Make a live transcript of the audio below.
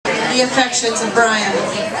the affections of Brian.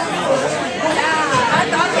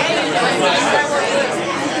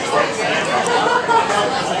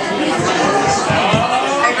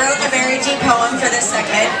 I wrote a very deep poem for this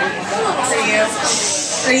segment. For you.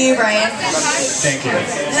 For you, Brian. Thank you.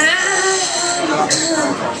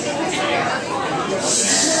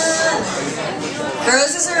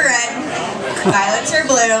 Roses are red, violets are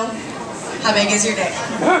blue. How big is your dick?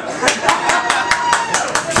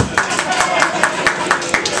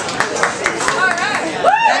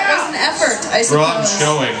 That was an effort, I suppose.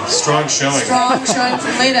 Strong showing. Strong showing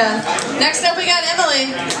from Leetah. Next up we got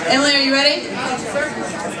Emily. Emily, are you ready?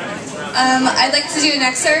 I'd like to do an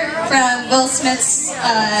excerpt from Will Smith's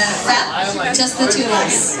rap, Just the Two of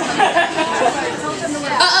Us.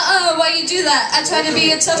 Why you do that? I try to be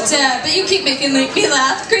a tough dad, but you keep making me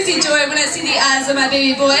laugh. Crazy joy when I see the eyes of my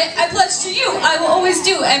baby boy. I pledge to you, I will always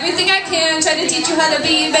do everything I can. Try to teach you how to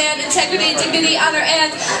be a man, integrity, dignity, honor, and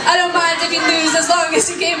I don't mind if you lose as long as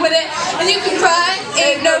you game with it. And you can cry,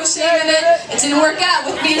 ain't no shame in it. It didn't work out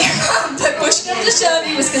with me and your mom, but pushing up to shove,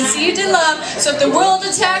 he was conceived in love. So if the world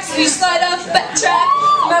attacks, you slide off backtrack.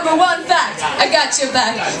 Remember one fact, I got your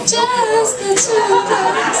back. Just the two of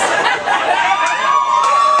us.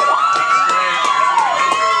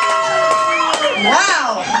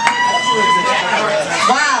 Wow!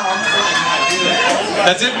 Wow!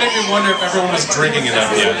 That did make me wonder if everyone was drinking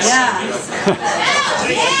enough yet. Yeah.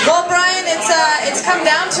 Well, Brian, it's come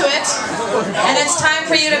down to it, and it's time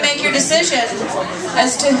for you to make your decision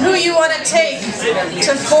as to who you want to take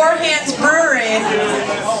to Four Hands Brewery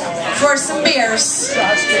for some beers.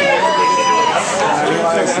 That's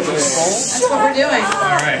what we're doing.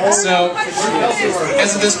 Alright, so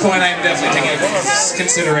as of this point, I'm definitely taking into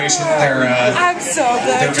consideration their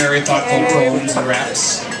very thoughtful poems and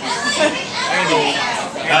raps.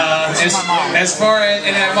 As far as,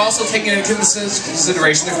 and I'm also taking into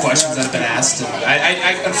consideration the questions that have been asked.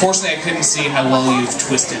 And unfortunately, I couldn't see how well you've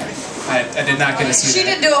twisted. I did not get to see She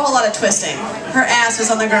that. didn't do a whole lot of twisting. Her ass was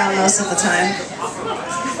on the ground most of the time.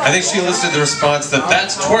 I think she listed the response that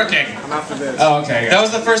that's twerking. Oh, okay. That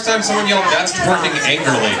was the first time someone yelled that's twerking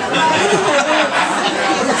angrily.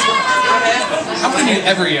 How can you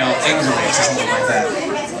ever yell angrily to something like that?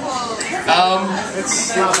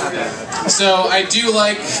 So I do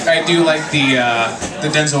like the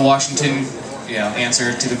Denzel Washington,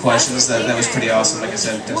 answer to the questions. That was pretty awesome. Like I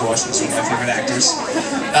said, Denzel Washington's one of my favorite actors.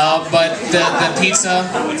 But the pizza,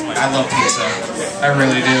 I love pizza. I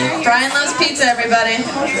really do. Brian loves pizza, everybody.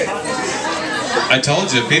 I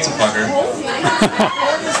told you, pizza fucker.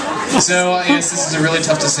 So yes, this is a really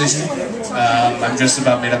tough decision. I'm just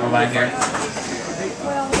about made up my mind here.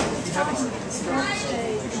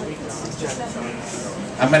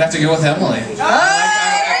 I might have to go with Emily. Oh,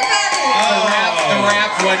 everybody! The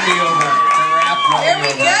rap won me over. Here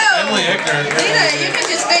we go! Emily Hector. Leetah, you can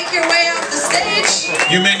just make your way off the stage.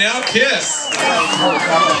 You may now kiss.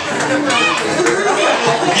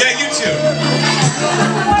 Yeah, you too.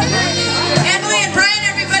 Emily and Brian,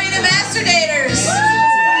 everybody, the MasterDaters.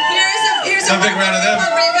 Here's a big round of them.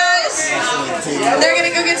 for you guys. They're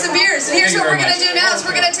gonna go get some beers. And here's what we're gonna do now: is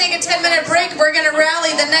we're gonna take a 10-minute break. We're gonna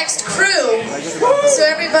rally the next crew. So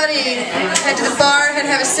everybody, head to the bar, head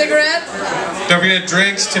have a cigarette. Don't forget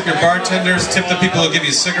drinks, tip your bartenders, tip the people who give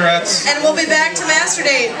you cigarettes. And we'll be back to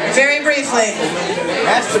MasterDate very briefly.